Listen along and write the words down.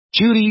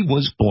Judy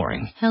was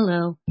boring.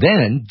 Hello.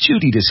 Then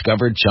Judy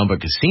discovered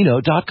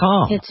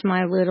ChumbaCasino.com. It's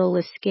my little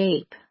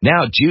escape.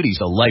 Now Judy's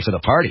the life of the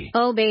party.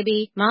 Oh,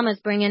 baby,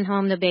 mama's bringing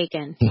home the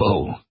bacon.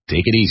 Whoa,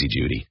 take it easy,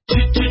 Judy.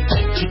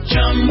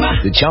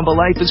 The Chumba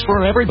life is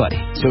for everybody.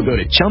 So go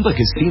to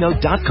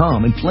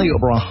ChumbaCasino.com and play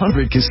over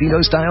 100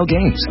 casino-style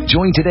games.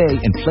 Join today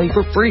and play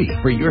for free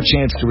for your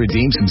chance to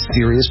redeem some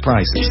serious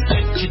prizes.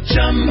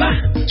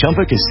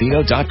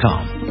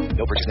 ChumbaCasino.com.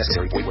 No purchase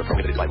necessary. Void where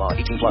prohibited by law.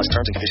 18+ terms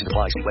and conditions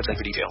apply. See website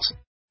for details.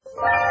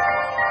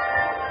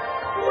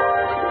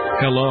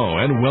 Hello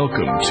and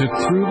welcome to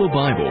Through the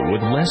Bible with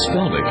Les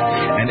Feldick,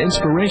 an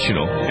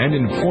inspirational and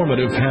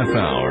informative half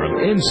hour of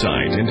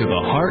insight into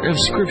the heart of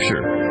Scripture.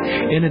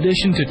 In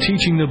addition to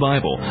teaching the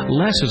Bible,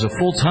 Les is a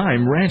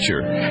full-time rancher,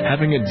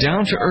 having a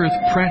down-to-earth,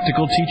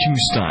 practical teaching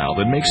style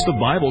that makes the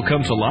Bible come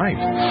to life.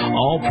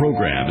 All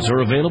programs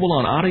are available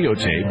on audio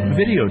tape,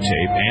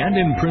 videotape, and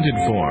in printed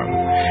form.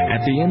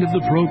 At the end of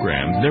the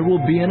program, there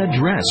will be an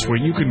address where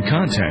you can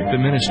contact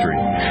the ministry.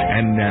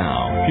 And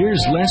now,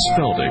 here's Les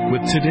Feldick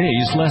with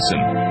today's lesson.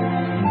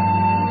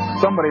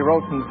 Somebody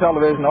wrote from the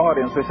television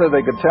audience, they said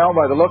they could tell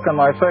by the look on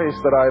my face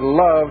that I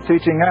love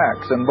teaching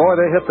Acts. And boy,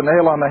 they hit the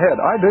nail on the head.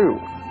 I do.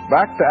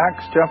 Back to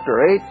Acts chapter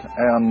 8,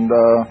 and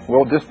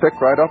we'll just pick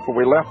right up where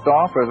we left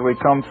off as we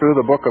come through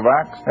the book of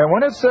Acts. And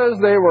when it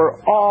says they were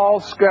all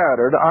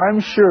scattered,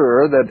 I'm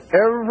sure that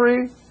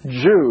every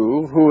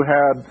Jew who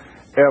had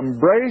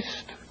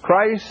embraced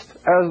Christ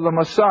as the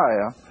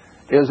Messiah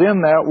is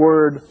in that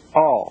word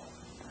all.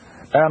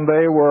 And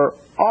they were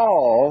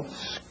all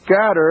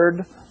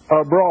scattered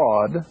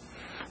abroad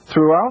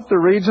throughout the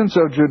regions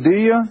of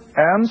Judea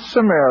and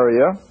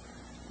Samaria,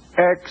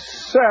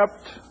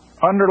 except,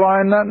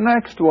 underline that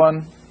next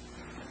one,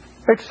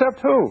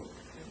 except who?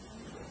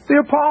 The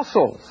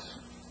apostles.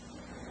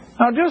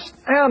 Now just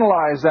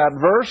analyze that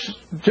verse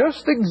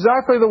just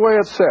exactly the way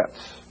it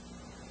sits.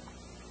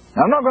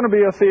 I'm not going to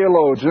be a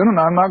theologian, and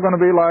I'm not going to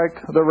be like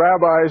the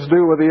rabbis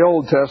do with the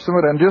Old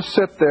Testament and just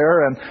sit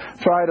there and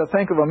try to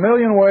think of a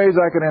million ways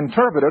I can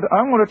interpret it.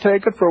 I'm going to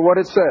take it for what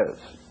it says.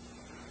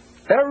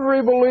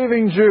 Every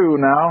believing Jew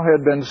now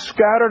had been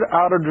scattered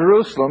out of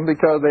Jerusalem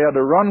because they had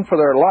to run for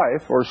their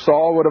life, or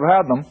Saul would have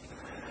had them.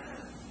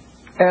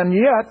 And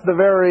yet, the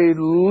very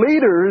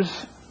leaders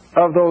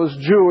of those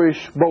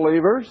Jewish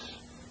believers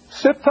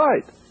sit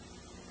tight.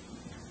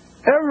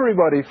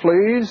 Everybody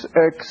flees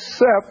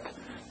except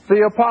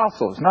the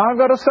apostles. Now, I've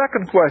got a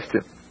second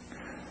question.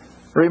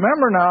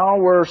 Remember now,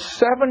 we're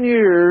 7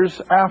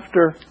 years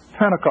after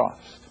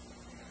Pentecost.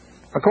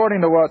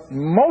 According to what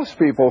most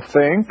people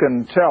think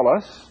and tell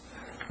us,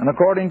 and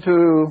according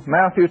to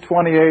Matthew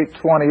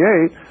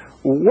 28:28,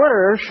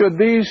 where should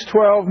these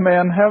 12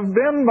 men have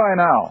been by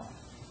now?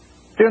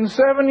 In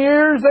 7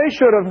 years, they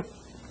should have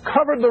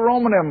covered the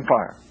Roman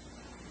Empire.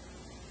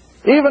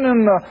 Even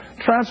in the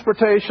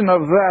transportation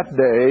of that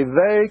day,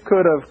 they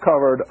could have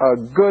covered a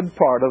good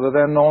part of the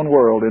then known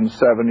world in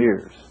 7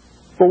 years.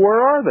 But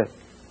where are they?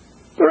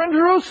 They're in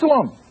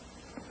Jerusalem.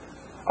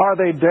 Are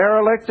they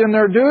derelict in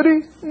their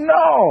duty?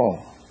 No.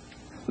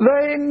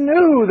 They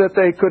knew that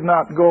they could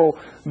not go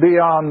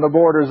beyond the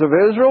borders of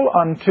Israel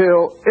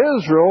until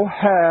Israel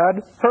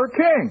had her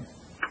king.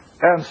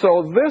 And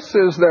so this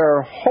is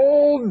their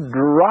whole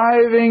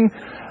driving,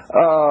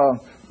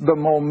 the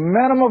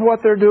momentum of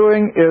what they're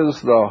doing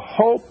is the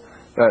hope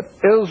that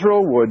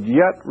Israel would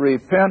yet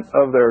repent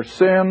of their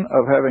sin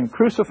of having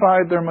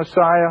crucified their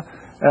Messiah,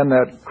 and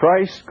that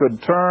Christ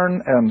could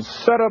turn and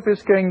set up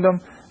His kingdom,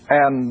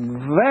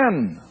 and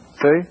then,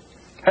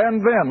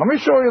 let me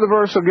show you the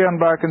verse again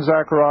back in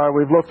Zechariah.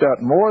 We've looked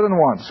at more than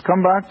once.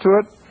 Come back to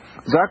it.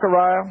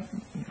 Zechariah.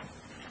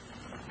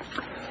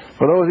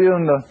 For those of you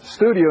in the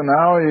studio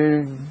now,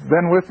 you've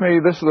been with me.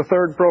 This is the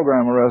third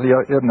program already,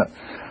 isn't it?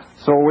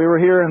 So we were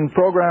here in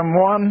program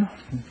 1.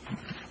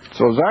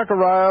 So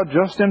Zechariah,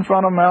 just in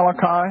front of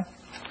Malachi.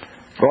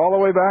 Go all the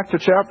way back to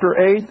chapter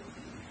 8.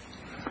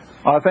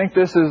 I think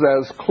this is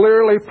as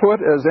clearly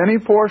put as any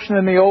portion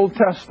in the Old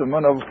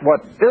Testament of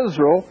what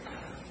Israel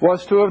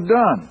was to have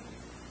done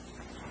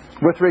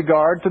with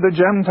regard to the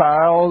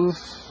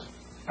Gentiles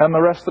and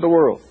the rest of the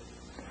world.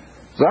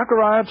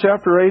 Zechariah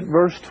chapter 8,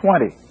 verse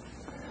 20.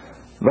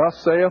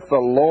 Thus saith the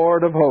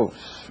Lord of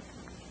hosts.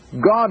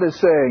 God is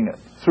saying it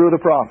through the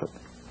prophet.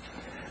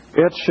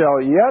 It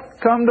shall yet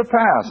come to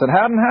pass. It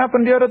hadn't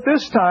happened yet at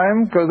this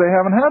time because they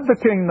haven't had the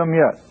kingdom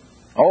yet.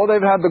 Oh,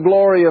 they've had the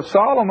glory of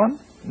Solomon,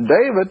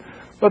 David,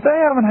 but they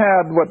haven't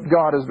had what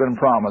God has been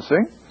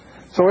promising.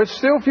 So it's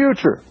still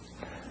future.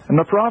 And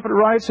the prophet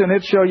writes, and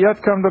it shall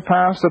yet come to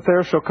pass that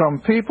there shall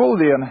come people,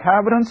 the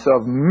inhabitants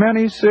of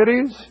many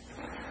cities.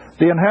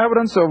 The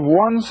inhabitants of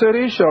one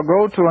city shall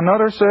go to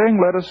another, saying,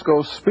 let us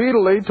go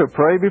speedily to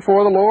pray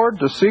before the Lord,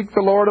 to seek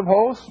the Lord of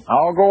hosts.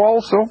 I'll go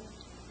also.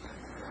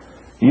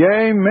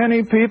 Yea,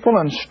 many people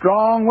and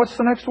strong, what's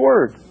the next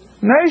word?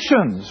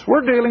 Nations.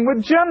 We're dealing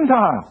with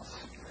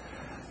Gentiles.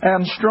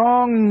 And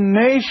strong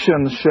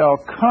nations shall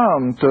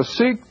come to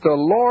seek the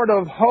Lord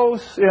of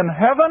hosts in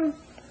heaven.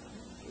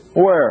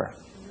 Where?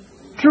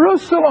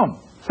 Jerusalem.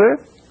 See?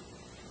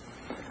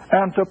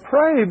 and to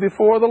pray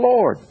before the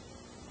Lord.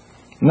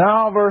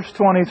 Now, verse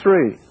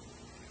 23.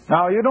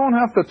 Now, you don't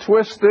have to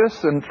twist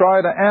this and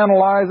try to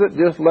analyze it.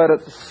 Just let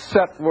it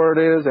set where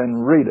it is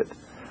and read it.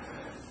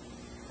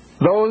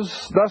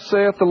 Thus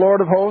saith the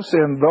Lord of hosts,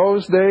 in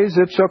those days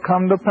it shall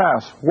come to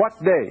pass.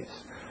 What days?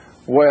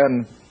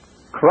 When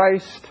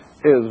Christ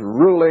is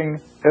ruling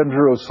in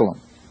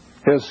Jerusalem.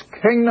 His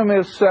kingdom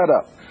is set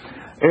up.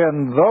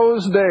 In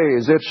those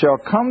days it shall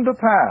come to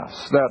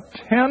pass that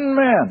 10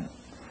 men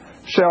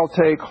shall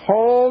take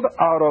hold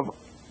out of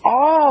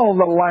all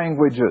the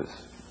languages.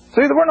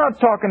 See, we're not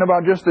talking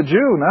about just the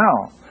Jew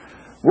now.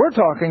 We're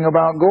talking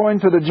about going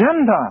to the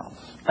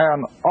Gentiles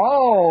and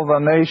all the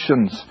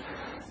nations.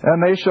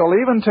 And they shall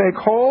even take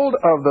hold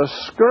of the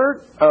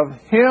skirt of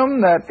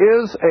him that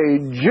is a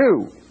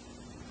Jew.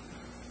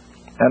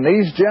 And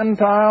these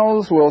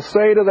Gentiles will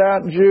say to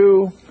that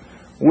Jew,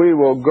 we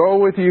will go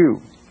with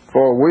you,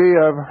 for we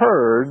have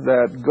heard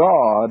that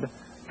God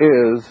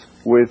is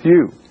with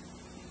you.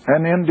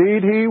 And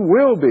indeed He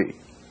will be.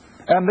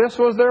 And this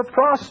was their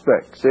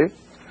prospect, see?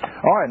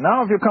 All right,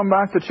 now if you come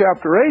back to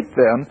chapter 8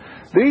 then,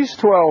 these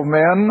 12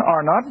 men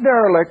are not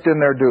derelict in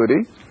their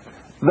duty.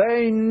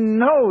 They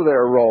know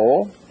their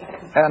role,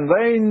 and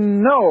they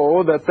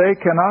know that they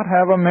cannot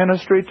have a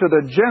ministry to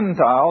the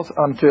Gentiles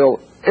until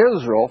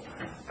Israel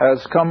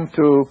has come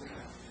to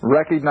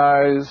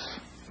recognize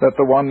that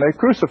the one they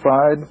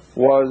crucified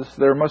was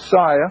their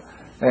Messiah,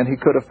 and He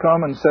could have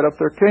come and set up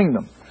their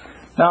kingdom.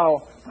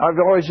 Now, I've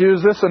always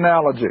used this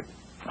analogy.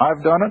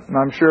 I've done it, and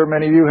I'm sure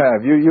many of you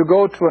have. You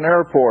go to an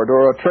airport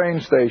or a train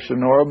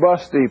station or a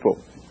bus depot,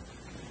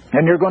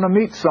 and you're going to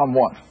meet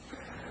someone.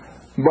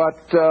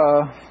 But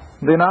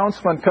the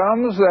announcement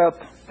comes that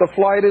the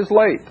flight is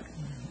late.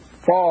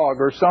 Fog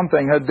or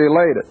something had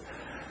delayed it.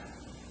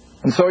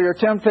 And so your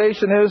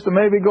temptation is to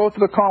maybe go to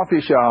the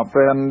coffee shop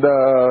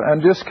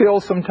and just kill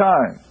some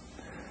time.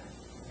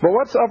 But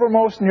what's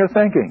uppermost in your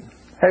thinking?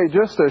 Hey,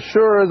 just as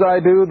sure as I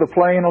do, the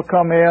plane will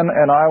come in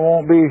and I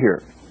won't be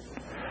here.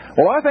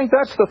 Well, I think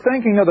that's the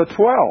thinking of the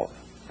 12.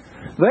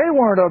 They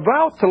weren't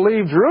about to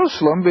leave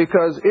Jerusalem,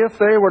 because if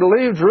they were to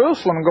leave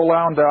Jerusalem and go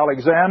down to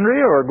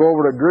Alexandria or go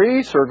over to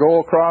Greece or go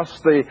across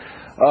the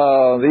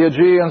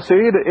Aegean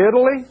Sea to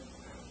Italy,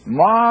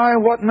 my,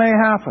 what may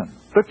happen?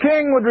 The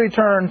king would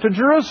return to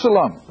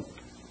Jerusalem,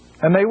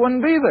 and they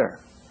wouldn't be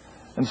there.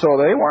 And so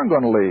they weren't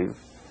going to leave.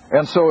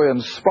 And so in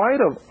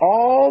spite of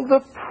all the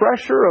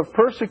pressure of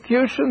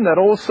persecution that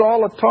old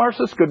Saul of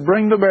Tarsus could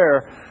bring to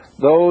bear,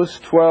 those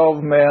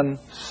 12 men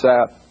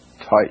sat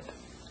tight.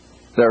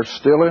 They're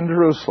still in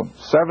Jerusalem,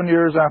 7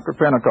 years after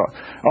Pentecost.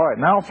 All right,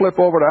 now flip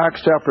over to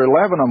Acts chapter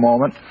 11 a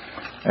moment.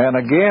 And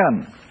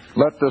again,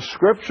 let the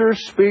Scripture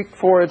speak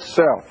for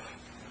itself.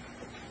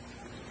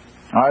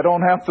 I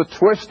don't have to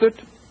twist it.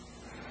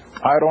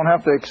 I don't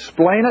have to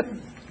explain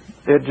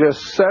it. It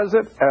just says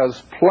it as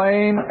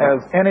plain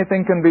as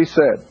anything can be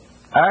said.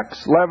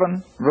 Acts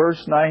 11,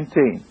 verse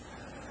 19.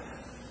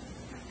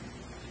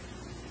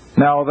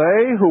 Now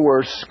they who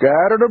were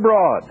scattered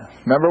abroad,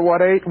 remember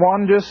what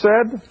 8:1 just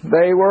said?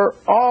 They were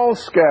all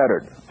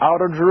scattered out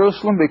of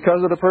Jerusalem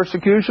because of the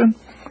persecution.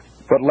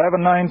 But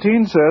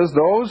 11:19 says,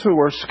 those who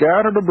were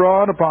scattered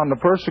abroad upon the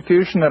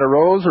persecution that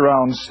arose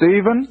around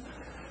Stephen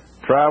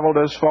traveled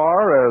as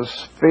far as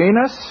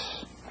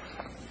Phoenix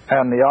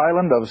and the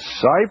island of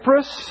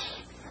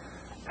Cyprus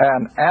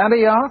and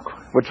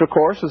Antioch, which of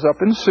course is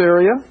up in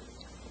Syria.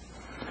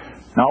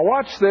 Now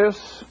watch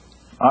this.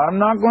 I'm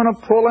not going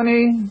to pull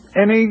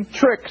any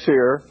tricks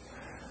here.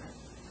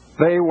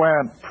 They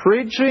went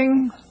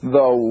preaching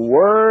the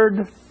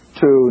word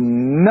to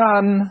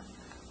none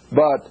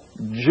but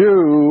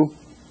Jew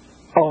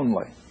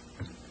only.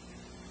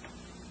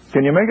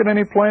 Can you make it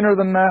any plainer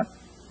than that?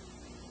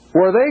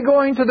 Were they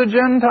going to the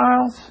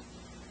Gentiles?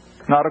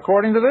 Not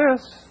according to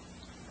this.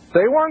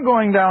 They weren't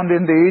going down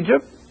into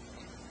Egypt.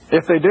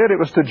 If they did, it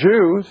was to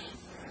Jews.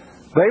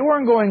 They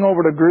weren't going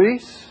over to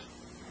Greece.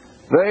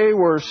 They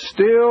were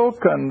still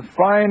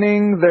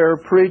confining their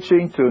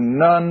preaching to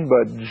none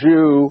but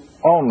Jew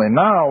only.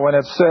 Now, when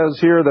it says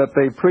here that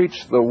they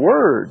preached the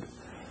Word,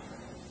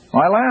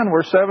 my land,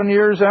 we're 7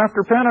 years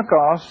after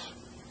Pentecost.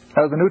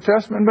 Has the New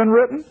Testament been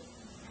written?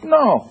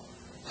 No.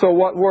 So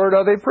what Word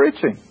are they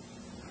preaching?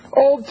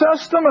 Old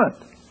Testament.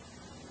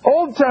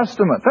 Old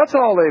Testament. That's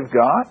all they've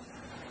got.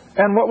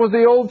 And what was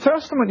the Old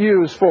Testament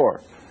used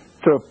for?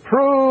 To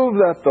prove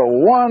that the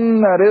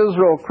one that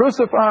Israel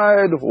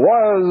crucified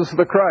was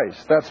the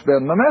Christ. That's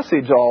been the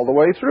message all the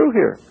way through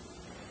here.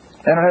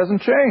 And it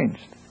hasn't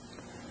changed.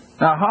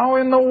 Now, how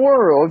in the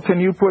world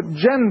can you put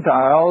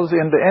Gentiles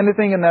into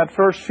anything in that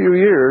first few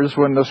years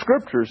when the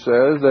Scripture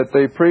says that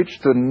they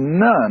preached to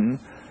none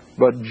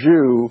but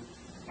Jew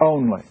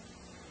only?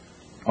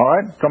 All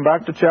right, come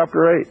back to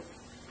chapter 8.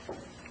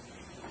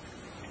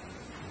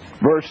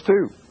 Verse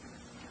 2.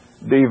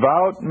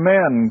 Devout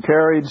men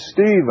carried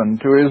Stephen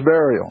to his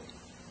burial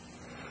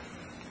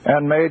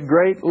and made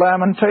great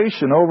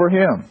lamentation over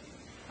him.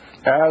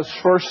 As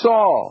for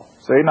Saul,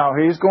 see, now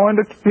he's going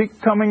to be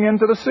coming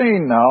into the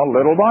scene now,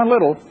 little by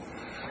little.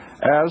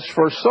 As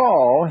for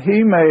Saul,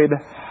 he made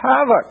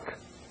havoc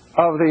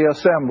of the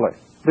assembly,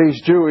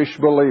 these Jewish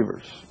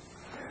believers,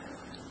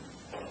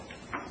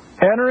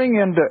 entering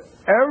into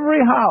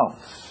every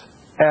house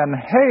and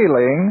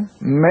hailing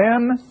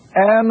men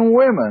and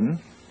women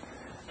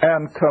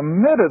and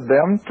committed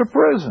them to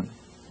prison.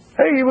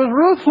 Hey, he was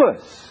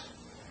ruthless.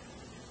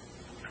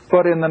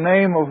 But in the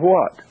name of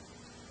what?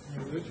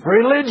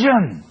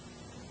 Religion.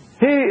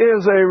 He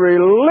is a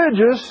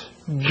religious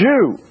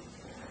Jew.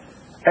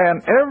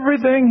 And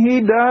everything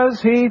he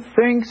does, he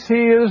thinks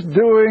he is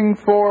doing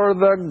for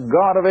the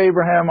God of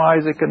Abraham,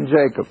 Isaac, and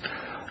Jacob.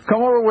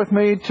 Come over with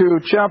me to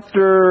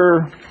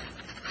chapter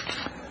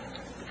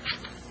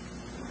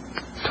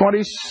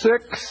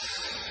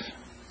 26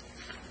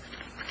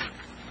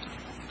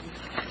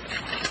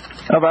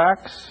 of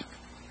Acts.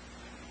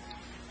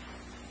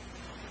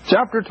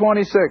 Chapter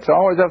 26. I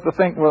always have to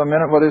think for a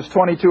minute whether it's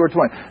 22 or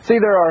 20. See,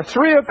 there are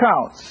 3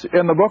 accounts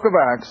in the book of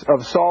Acts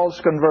of Saul's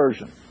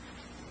conversion.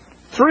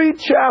 3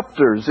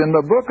 chapters in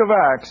the book of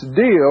Acts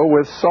deal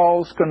with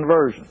Saul's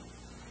conversion.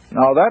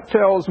 Now that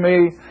tells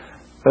me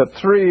that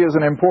 3 is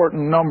an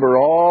important number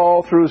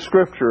all through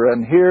Scripture,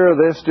 and here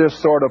this just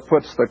sort of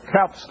puts the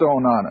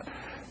capstone on it.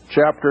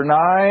 Chapter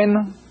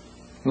 9,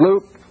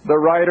 Luke, the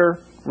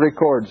writer,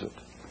 records it.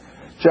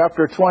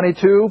 Chapter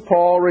 22,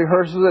 Paul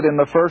rehearses it in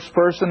the first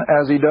person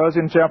as he does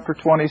in chapter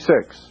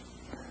 26.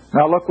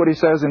 Now look what he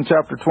says in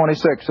chapter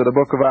 26 of the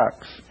book of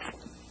Acts.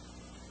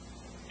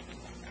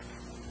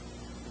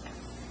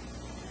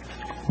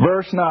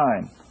 Verse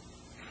 9.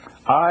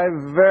 I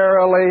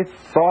verily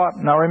thought,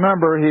 now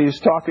remember he's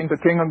talking to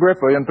King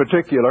Agrippa in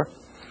particular,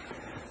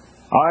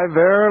 I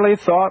verily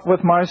thought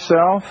with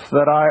myself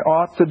that I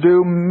ought to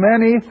do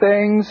many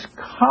things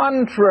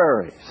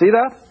contrary. See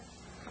that?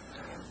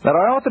 That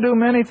I ought to do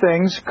many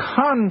things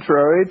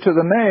contrary to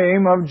the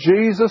name of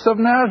Jesus of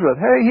Nazareth.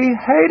 Hey, he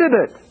hated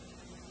it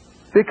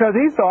because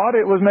he thought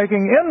it was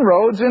making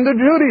inroads into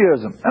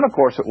Judaism. And of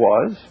course it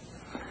was.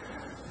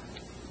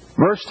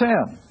 Verse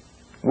 10.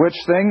 Which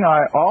thing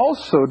I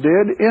also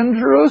did in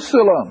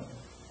Jerusalem.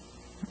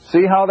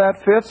 See how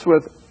that fits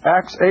with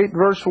Acts 8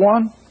 verse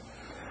 1?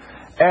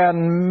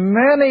 And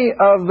many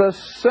of the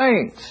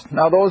saints,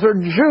 now those are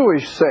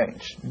Jewish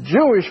saints,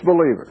 Jewish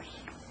believers,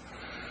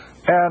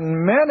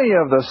 and many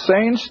of the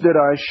saints did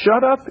I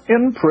shut up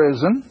in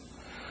prison,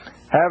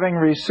 having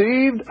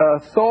received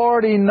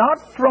authority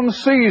not from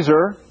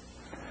Caesar,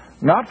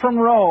 not from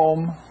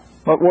Rome,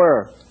 but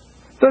where?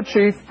 The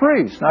chief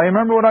priest. Now you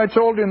remember what I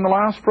told you in the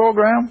last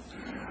program?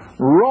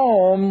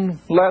 Rome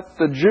let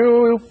the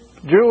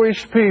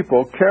Jewish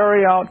people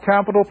carry out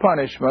capital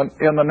punishment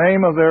in the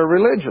name of their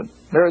religion.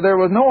 There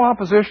was no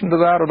opposition to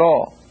that at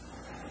all.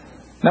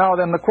 Now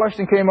then the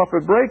question came up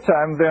at break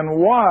time, then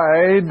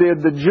why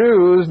did the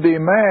Jews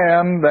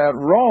demand that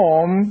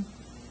Rome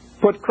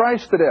put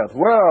Christ to death?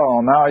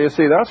 Well, now you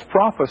see, that's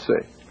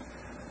prophecy.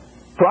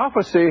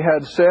 Prophecy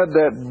had said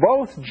that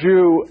both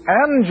Jew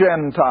and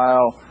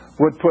Gentile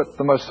would put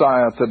the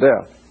Messiah to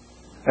death.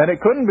 And it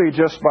couldn't be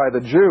just by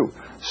the Jew.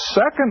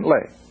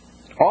 Secondly,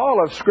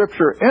 all of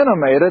Scripture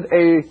intimated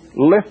a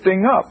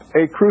lifting up,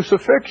 a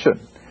crucifixion.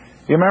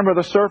 You remember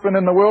the serpent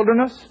in the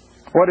wilderness?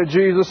 What did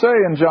Jesus say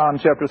in John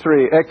chapter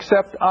 3?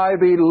 Except I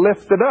be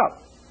lifted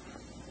up,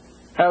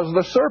 as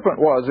the serpent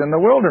was in the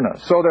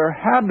wilderness. So there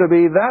had to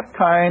be that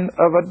kind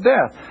of a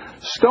death.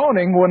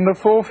 Stoning wouldn't have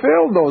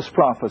fulfilled those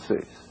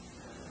prophecies.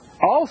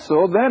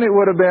 Also, then it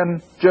would have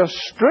been just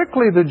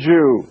strictly the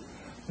Jew.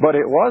 But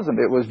it wasn't.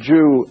 It was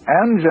Jew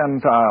and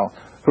Gentile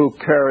who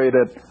carried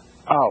it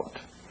out.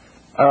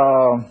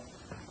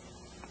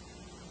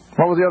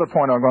 What was the other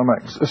point I was going to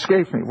make?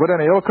 Escaped me. But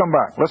anyway, it'll come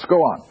back. Let's go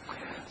on.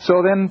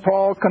 So then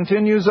Paul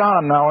continues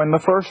on now in the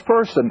first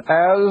person.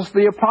 As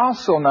the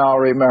apostle now,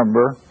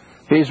 remember,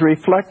 he's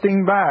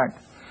reflecting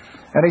back.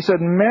 And he said,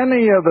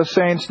 many of the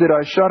saints did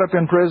I shut up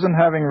in prison,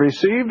 having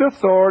received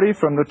authority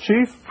from the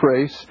chief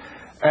priests.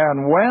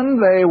 And when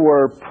they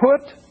were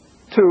put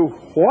to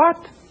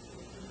what?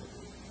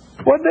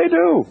 What'd they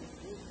do?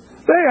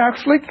 They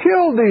actually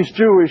killed these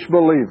Jewish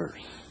believers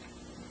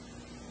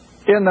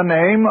in the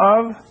name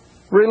of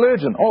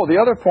religion. Oh, the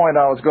other point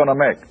I was going to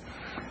make.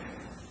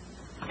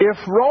 If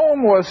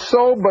Rome was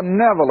so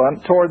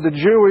benevolent toward the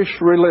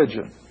Jewish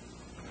religion,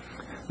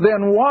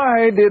 then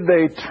why did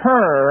they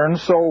turn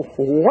so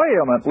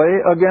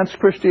vehemently against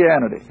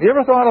Christianity? You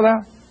ever thought of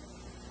that?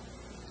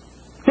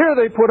 Here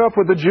they put up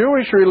with the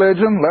Jewish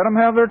religion, let them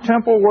have their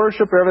temple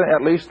worship, everything,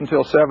 at least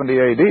until 70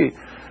 A.D.,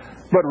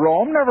 but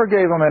Rome never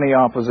gave them any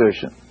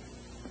opposition.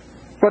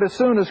 But as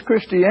soon as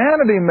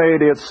Christianity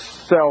made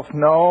itself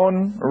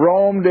known,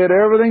 Rome did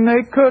everything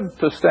they could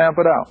to stamp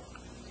it out.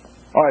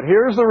 All right,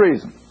 here's the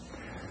reason.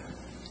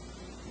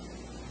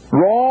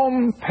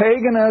 Rome,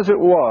 pagan as it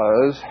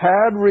was,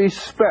 had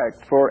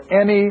respect for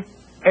any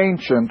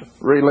ancient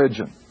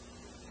religion,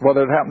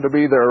 whether it happened to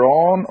be their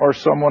own or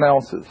someone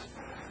else's.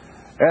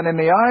 And in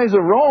the eyes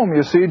of Rome,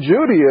 you see,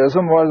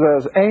 Judaism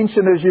was as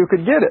ancient as you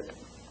could get it.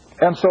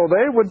 And so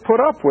they would put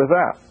up with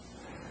that.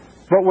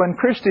 But when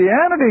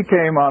Christianity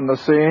came on the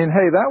scene,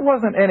 hey, that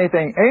wasn't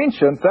anything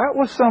ancient. That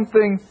was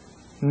something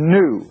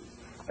new.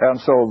 And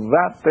so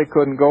that they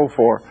couldn't go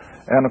for.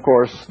 And of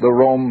course, the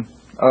Rome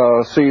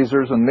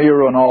Caesars and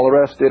Nero and all the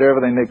rest did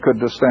everything they could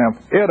to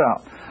stamp it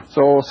out.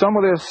 So some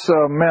of this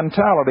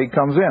mentality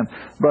comes in.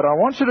 But I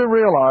want you to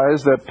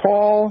realize that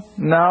Paul,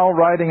 now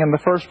writing in the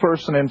first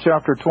person in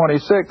chapter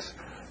 26,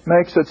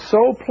 makes it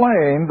so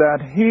plain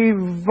that he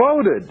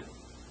voted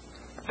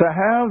to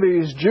have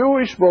these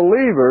Jewish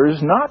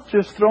believers not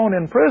just thrown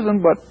in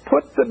prison, but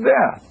put to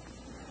death.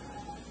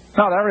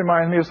 Now, that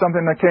reminds me of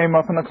something that came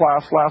up in the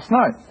class last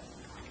night.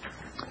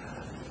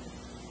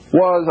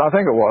 I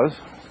think it was,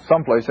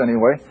 someplace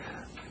anyway,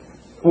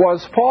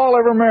 was Paul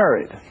ever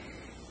married?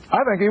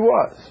 I think he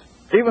was,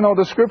 even though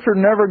the Scripture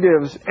never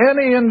gives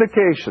any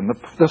indication.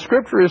 The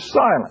Scripture is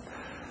silent.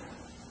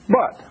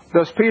 But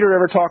does Peter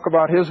ever talk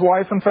about his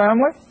wife and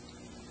family?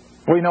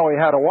 We know he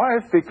had a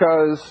wife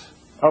because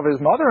of his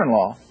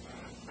mother-in-law,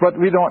 but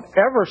we don't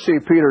ever see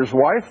Peter's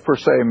wife per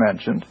se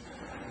mentioned.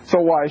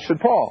 So why should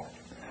Paul?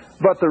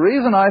 But the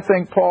reason I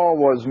think Paul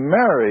was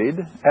married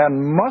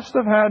and must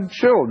have had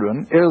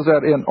children is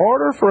that in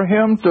order for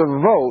him to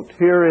vote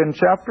here in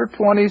chapter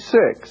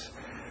 26,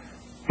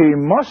 he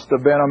must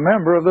have been a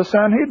member of the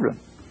Sanhedrin.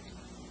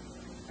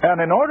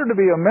 And in order to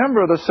be a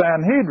member of the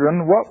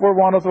Sanhedrin, what were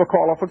one of the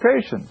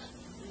qualifications?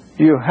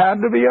 You had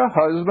to be a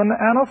husband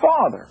and a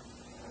father.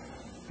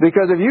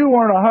 Because if you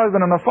weren't a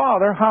husband and a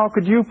father, how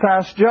could you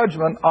pass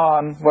judgment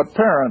on what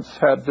parents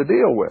had to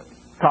deal with?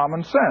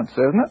 Common sense,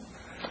 isn't it?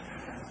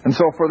 And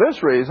so for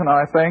this reason,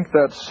 I think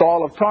that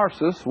Saul of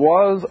Tarsus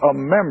was a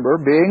member,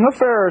 being a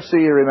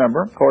Pharisee,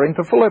 remember, according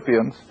to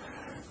Philippians,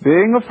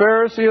 being a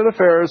Pharisee of the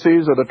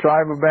Pharisees of the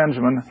tribe of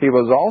Benjamin, he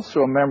was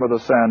also a member of the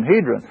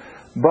Sanhedrin.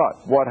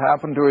 But what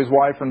happened to his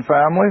wife and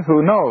family?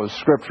 Who knows?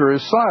 Scripture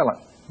is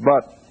silent.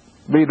 But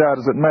be that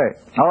as it may.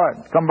 All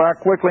right, come back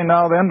quickly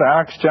now then to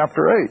Acts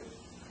chapter 8.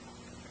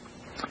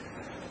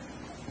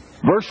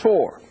 Verse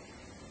 4.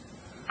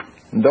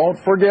 Don't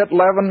forget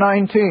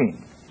 11:19.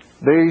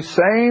 These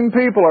same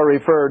people are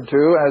referred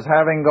to as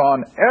having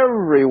gone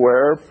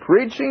everywhere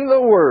preaching the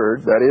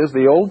Word, that is,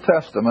 the Old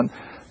Testament,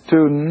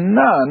 to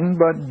none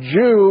but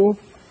Jew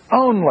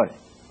only.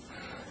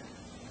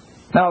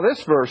 Now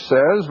this verse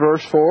says,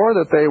 verse 4,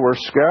 that they were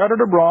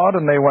scattered abroad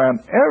and they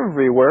went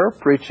everywhere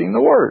preaching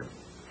the Word.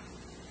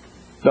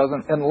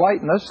 Doesn't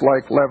enlighten us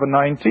like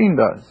 11:19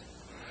 does.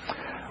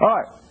 All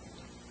right,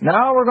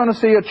 now we're going to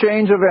see a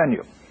change of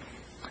venue.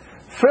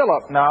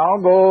 Philip now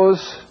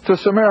goes to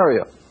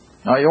Samaria.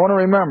 Now you want to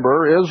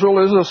remember,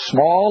 Israel is a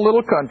small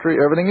little country,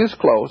 everything is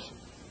close.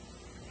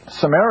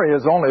 Samaria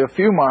is only a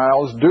few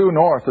miles due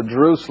north of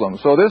Jerusalem,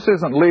 so this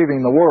isn't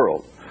leaving the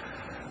world.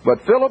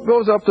 But Philip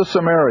goes up to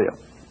Samaria.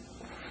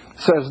 It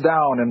says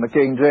down in the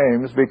King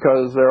James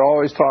because they're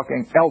always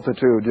talking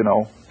altitude, you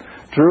know.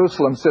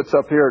 Jerusalem sits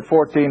up here at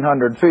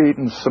 1,400 feet,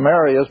 and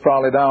Samaria is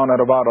probably down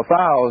at about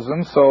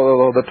 1,000,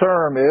 so the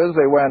term is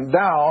they went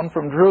down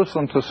from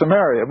Jerusalem to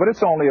Samaria, but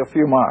it's only a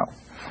few miles.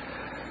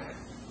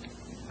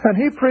 And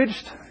he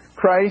preached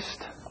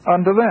Christ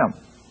unto them.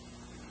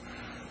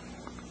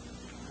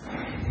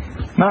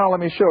 Now let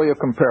me show you a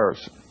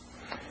comparison.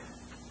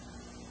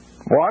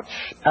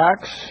 Watch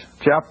Acts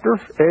chapter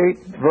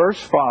 8, verse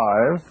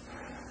 5.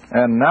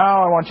 And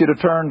now I want you to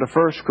turn to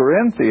 1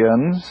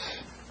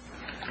 Corinthians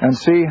and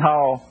see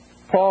how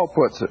Paul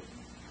puts it.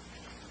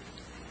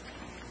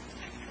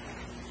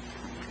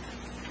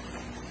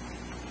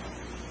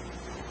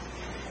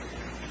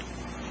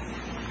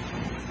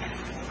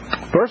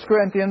 First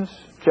Corinthians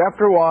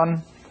chapter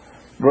 1,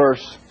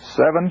 verse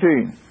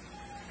 17.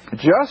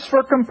 Just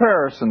for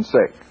comparison's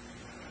sake,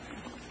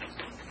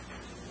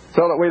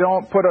 so that we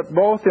don't put it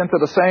both into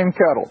the same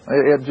kettle.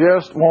 It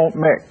just won't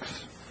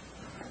mix.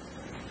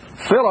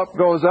 Philip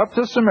goes up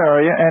to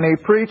Samaria and he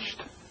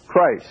preached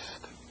Christ.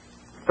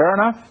 Fair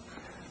enough?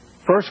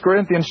 1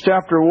 Corinthians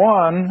chapter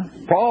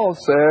 1, Paul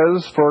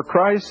says, For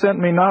Christ sent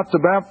me not to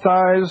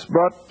baptize,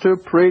 but to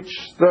preach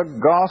the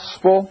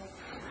gospel.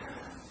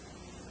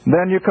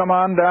 Then you come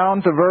on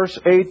down to verse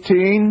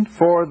 18,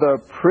 For the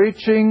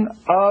preaching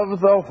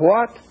of the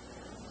what?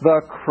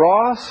 The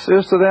cross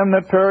is to them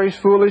that perish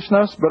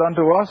foolishness, but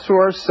unto us who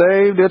are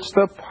saved it's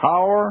the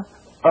power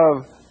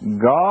of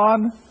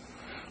God.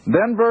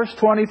 Then verse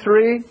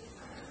 23,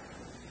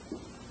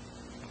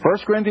 1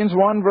 Corinthians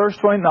 1, verse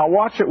 20. Now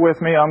watch it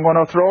with me. I'm going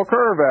to throw a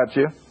curve at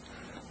you.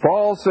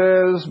 Paul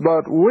says,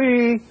 But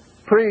we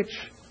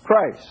preach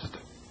Christ.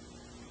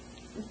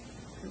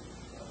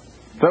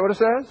 Is that what it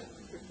says?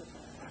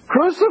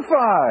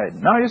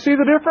 Crucified. Now you see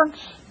the difference?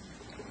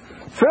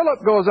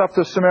 Philip goes up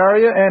to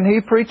Samaria and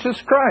he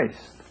preaches Christ.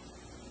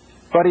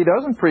 But he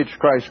doesn't preach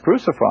Christ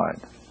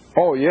crucified.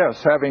 Oh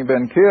yes, having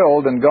been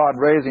killed and God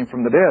raising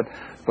from the dead.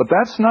 But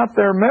that's not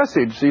their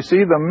message. You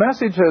see, the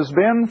message has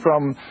been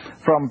from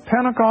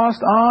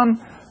Pentecost on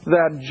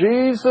that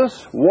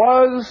Jesus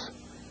was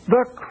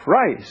the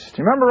Christ.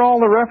 You remember all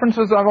the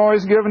references I've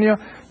always given you?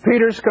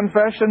 Peter's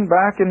confession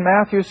back in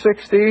Matthew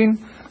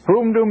 16.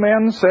 Whom do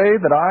men say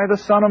that I, the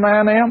Son of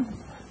Man, am?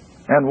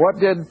 And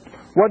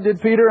what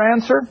did Peter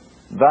answer?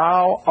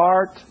 Thou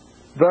art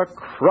the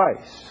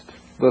Christ,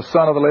 the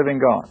Son of the living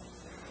God.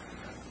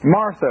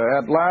 Martha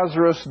at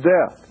Lazarus'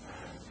 death.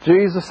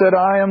 Jesus said,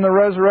 I am the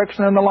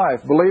resurrection and the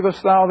life.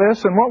 Believest thou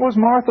this? And what was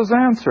Martha's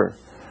answer?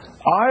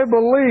 I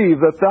believe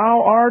that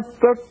thou art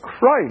the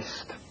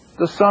Christ,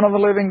 the Son of the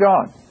living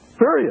God.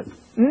 Period.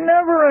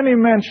 Never any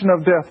mention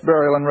of death,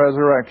 burial, and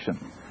resurrection.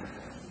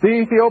 The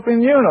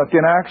Ethiopian eunuch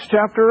in Acts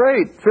chapter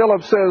 8,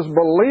 Philip says,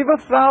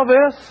 Believest thou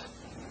this?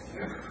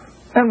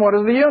 And what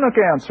does the eunuch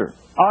answer?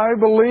 I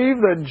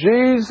believe that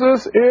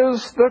Jesus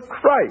is the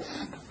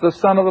Christ, the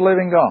Son of the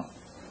living God.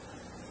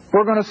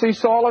 We're going to see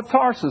Saul of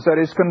Tarsus at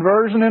his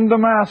conversion in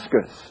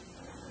Damascus.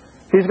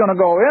 He's going to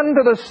go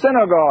into the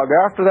synagogue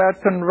after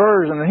that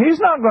conversion, and he's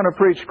not going to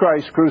preach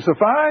Christ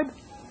crucified.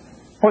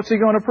 What's he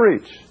going to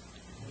preach?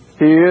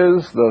 He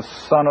is the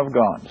Son of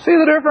God. See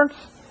the difference?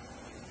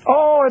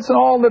 Oh, it's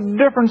all the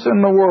difference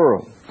in the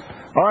world.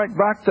 All right,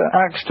 back to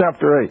Acts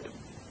chapter 8.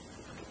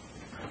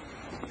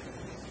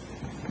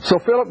 So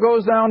Philip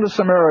goes down to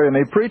Samaria, and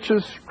he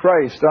preaches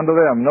Christ unto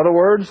them. In other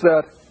words,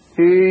 that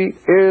He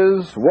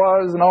is,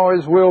 was, and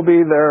always will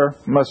be their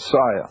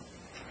Messiah.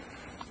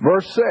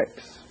 Verse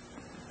 6,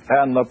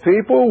 and the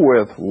people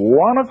with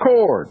one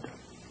accord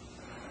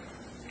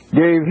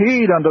gave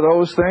heed unto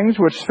those things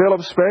which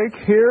Philip spake,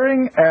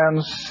 hearing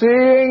and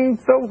seeing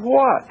the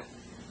what?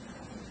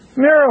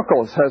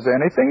 Miracles. Has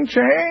anything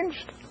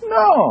changed?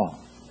 No.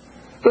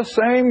 The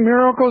same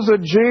miracles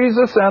that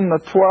Jesus and the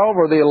 12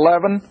 or the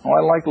 11,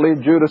 I like to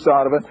leave Judas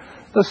out of it,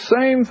 the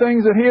same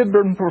things that he had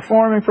been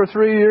performing for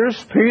 3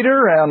 years,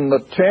 Peter and the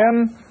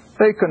 10,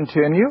 they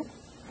continue.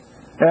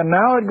 And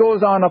now it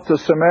goes on up to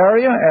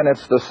Samaria, and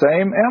it's the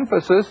same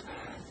emphasis.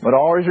 But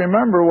always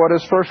remember, what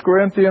does 1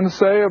 Corinthians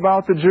say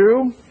about the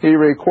Jew? He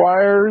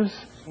requires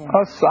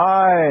a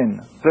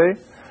sign.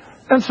 See?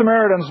 And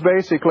Samaritans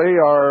basically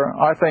are,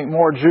 I think,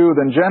 more Jew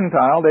than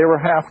Gentile. They were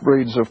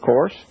half-breeds, of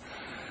course.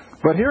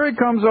 But here he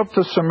comes up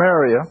to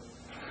Samaria,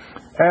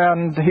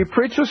 and he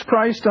preaches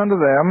Christ unto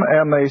them,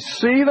 and they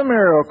see the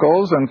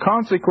miracles, and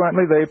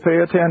consequently they pay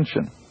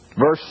attention.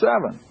 Verse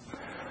 7,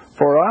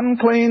 for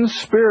unclean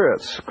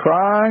spirits,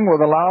 crying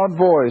with a loud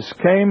voice,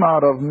 came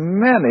out of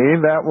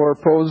many that were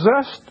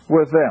possessed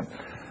with them.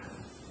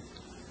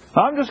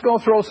 I'm just going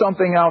to throw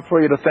something out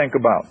for you to think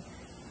about.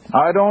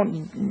 I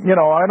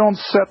don't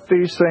set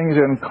these things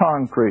in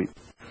concrete.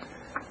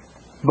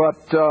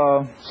 But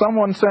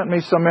someone sent me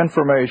some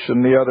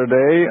information the other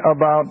day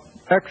about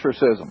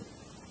exorcism,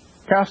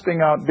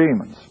 casting out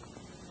demons.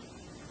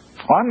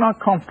 I'm not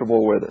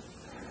comfortable with it.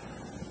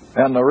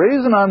 And the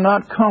reason I'm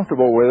not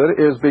comfortable with it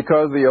is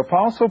because the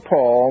Apostle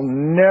Paul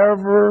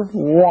never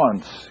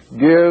once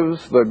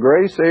gives the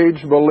grace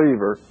age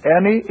believer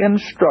any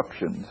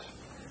instructions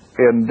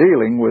in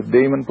dealing with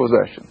demon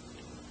possession.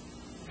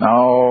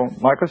 Now,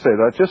 like I say,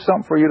 that's just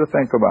something for you to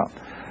think about.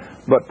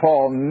 But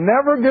Paul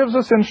never gives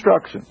us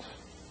instructions.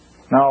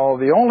 Now,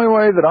 the only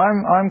way that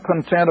I'm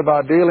content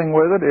about dealing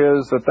with it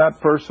is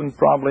that person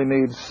probably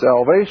needs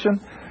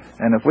salvation.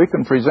 And if we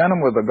can present them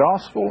with the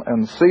gospel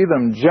and see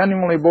them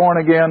genuinely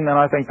born again, then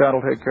I think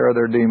that'll take care of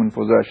their demon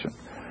possession.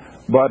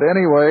 But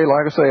anyway,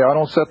 like I say, I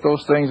don't set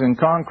those things in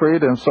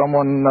concrete, and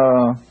someone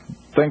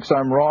thinks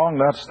I'm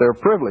wrong, that's their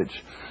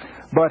privilege.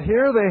 But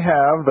here they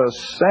have the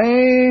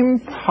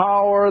same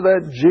power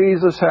that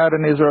Jesus had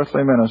in his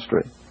earthly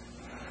ministry.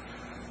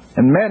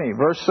 And many,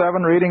 verse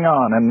 7 reading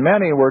on, and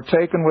many were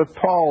taken with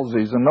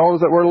palsies, and those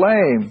that were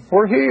lame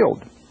were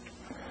healed.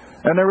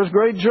 And there was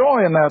great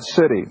joy in that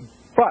city.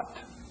 But,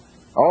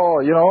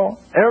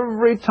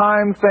 every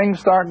time things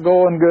start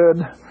going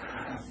good,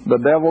 the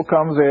devil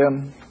comes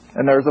in,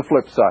 and there's a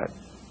flip side.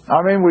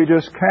 I mean, we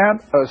just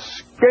can't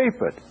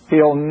escape it.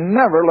 He'll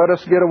never let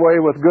us get away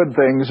with good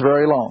things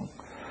very long.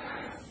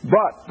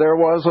 But there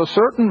was a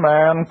certain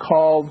man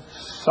called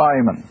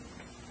Simon,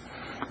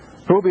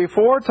 who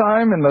before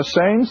time in the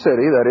same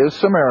city, that is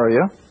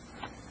Samaria,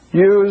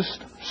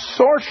 used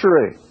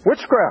sorcery,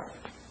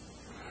 witchcraft,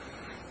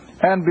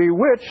 and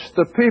bewitched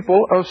the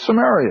people of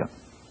Samaria,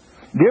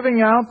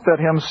 giving out that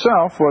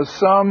himself was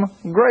some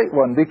great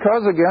one,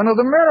 because again of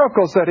the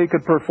miracles that he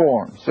could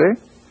perform. See?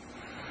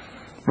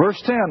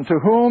 Verse 10, to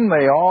whom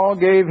they all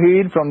gave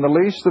heed from the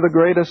least to the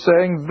greatest,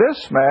 saying,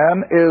 this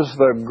man is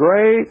the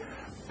great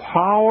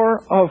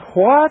power of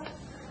what?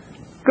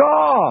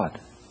 God.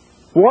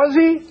 Was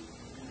he?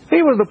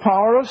 He was the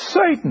power of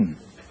Satan.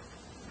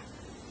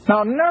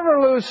 Now,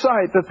 never lose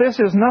sight that this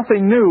is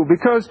nothing new,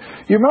 because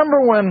you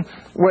remember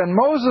when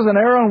Moses and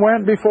Aaron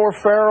went before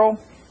Pharaoh,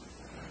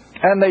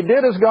 and they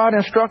did as God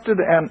instructed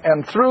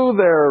and threw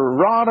their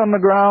rod on the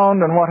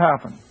ground, and what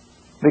happened?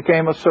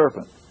 Became a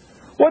serpent.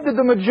 What did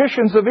the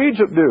magicians of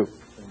Egypt do?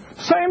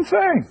 Same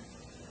thing.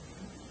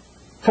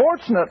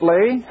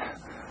 Fortunately,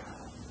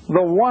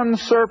 the one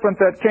serpent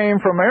that came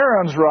from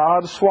Aaron's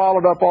rod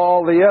swallowed up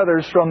all the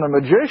others from the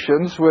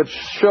magicians, which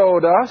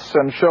showed us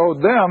and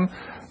showed them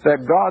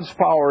that God's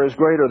power is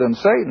greater than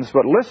Satan's.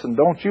 But listen,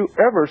 don't you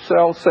ever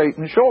sell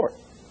Satan short.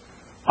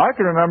 I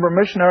can remember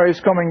missionaries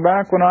coming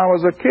back when I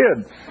was a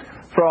kid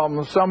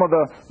from some of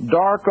the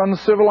dark,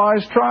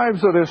 uncivilized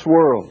tribes of this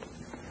world.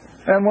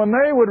 And when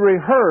they would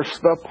rehearse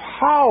the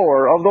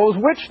power of those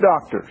witch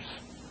doctors,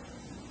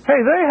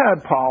 Hey, they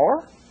had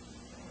power.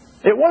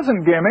 It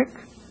wasn't gimmick.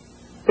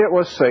 It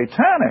was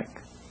satanic.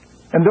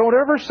 And don't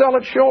ever sell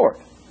it short.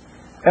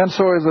 And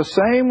so it's the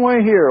same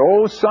way here.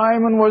 Old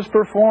Simon was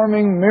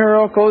performing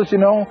miracles,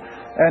 and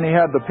he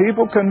had the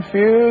people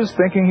confused,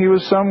 thinking he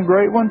was some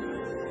great one.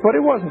 But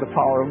it wasn't the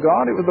power of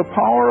God. It was the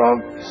power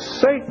of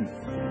Satan.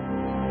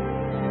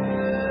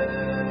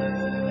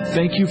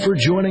 Thank you for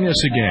joining us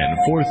again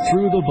for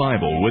Through the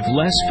Bible with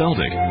Les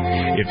Feldick.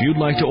 If you'd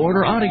like to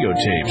order audio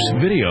tapes,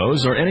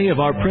 videos, or any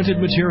of our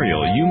printed material,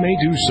 you may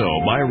do so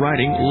by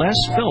writing Les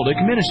Feldick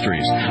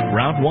Ministries,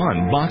 Route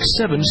 1, Box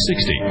 760,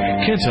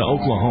 Kinta,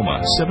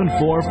 Oklahoma,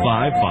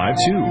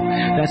 74552.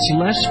 That's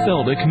Les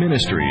Feldick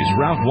Ministries,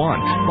 Route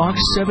 1,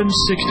 Box 760,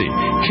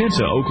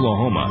 Kinta,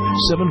 Oklahoma,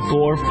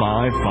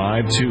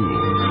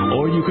 74552.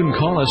 Or you can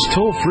call us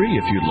toll-free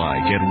if you'd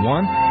like at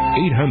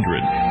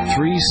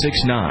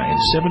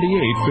 1-800-369-7856.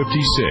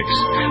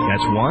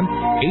 That's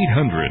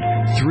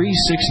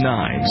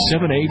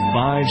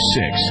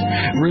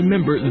 1-800-369-7856.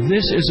 Remember,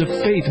 this is a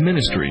faith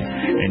ministry,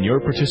 and your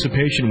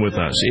participation with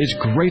us is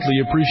greatly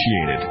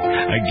appreciated.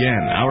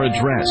 Again, our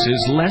address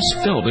is Les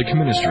Feldick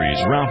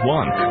Ministries, Route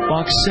 1,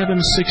 Box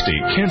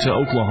 760, Kinta,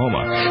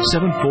 Oklahoma,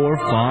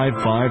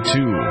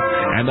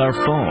 74552. And our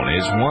phone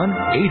is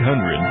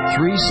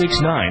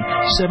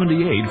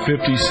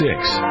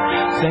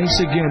 1-800-369-7856. Thanks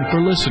again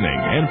for listening,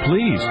 and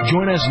please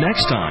join us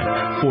next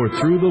time for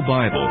Through the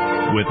Bible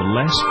with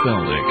Les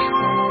Feldick.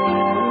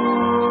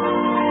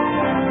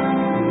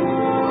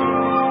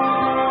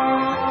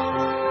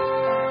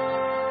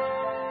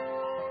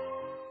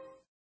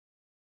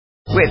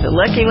 With the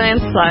Lucky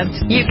Land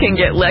Slots, you can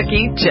get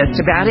lucky just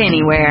about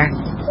anywhere.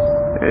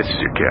 This is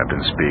your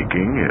captain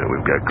speaking.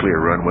 We've got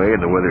clear runway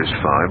and the weather's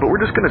fine, but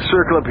we're just going to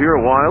circle up here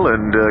a while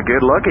and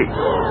get lucky.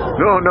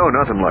 No,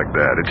 nothing like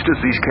that. It's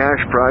just these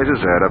cash prizes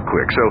add up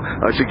quick. So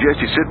I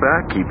suggest you sit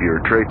back, keep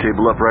your tray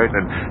table upright,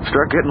 and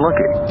start getting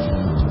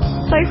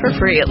lucky. Play for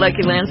free at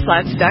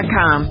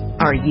LuckyLandSlots.com.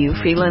 Are you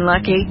feeling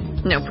lucky?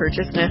 No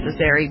purchase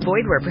necessary.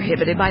 Void where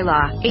prohibited by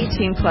law.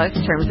 18+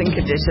 terms and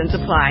conditions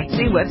apply.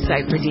 See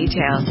website for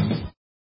details.